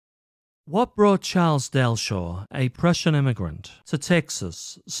What brought Charles Delshaw, a Prussian immigrant, to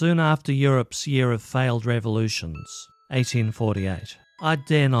Texas soon after Europe's year of failed revolutions, 1848? I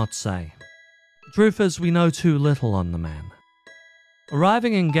dare not say. The truth is, we know too little on the man.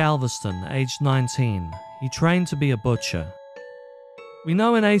 Arriving in Galveston, aged 19, he trained to be a butcher. We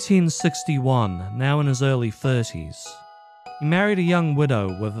know in 1861, now in his early 30s, he married a young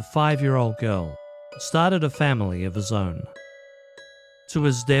widow with a 5-year-old girl and started a family of his own. To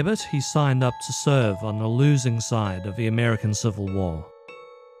his debit, he signed up to serve on the losing side of the American Civil War.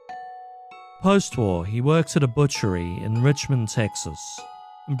 Post-war, he worked at a butchery in Richmond, Texas,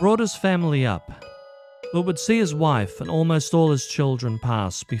 and brought his family up, but would see his wife and almost all his children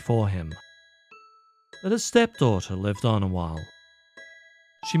pass before him. But his stepdaughter lived on a while.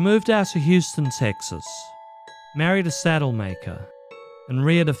 She moved out to Houston, Texas, married a saddle maker, and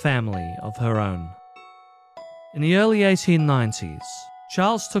reared a family of her own. In the early 1890s,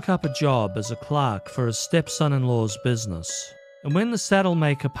 Charles took up a job as a clerk for his stepson-in-law's business, and when the saddle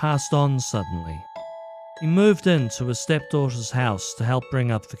maker passed on suddenly, he moved into his stepdaughter's house to help bring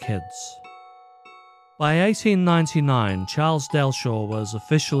up the kids. By 1899, Charles Delshaw was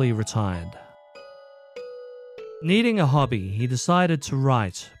officially retired. Needing a hobby, he decided to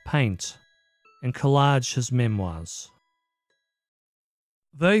write, paint, and collage his memoirs.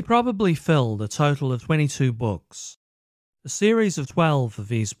 Though he probably filled a total of 22 books, a series of 12 of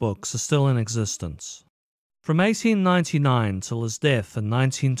these books are still in existence. From 1899 till his death in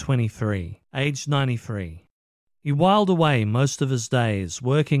 1923, aged 93, he whiled away most of his days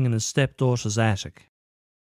working in his stepdaughter's attic,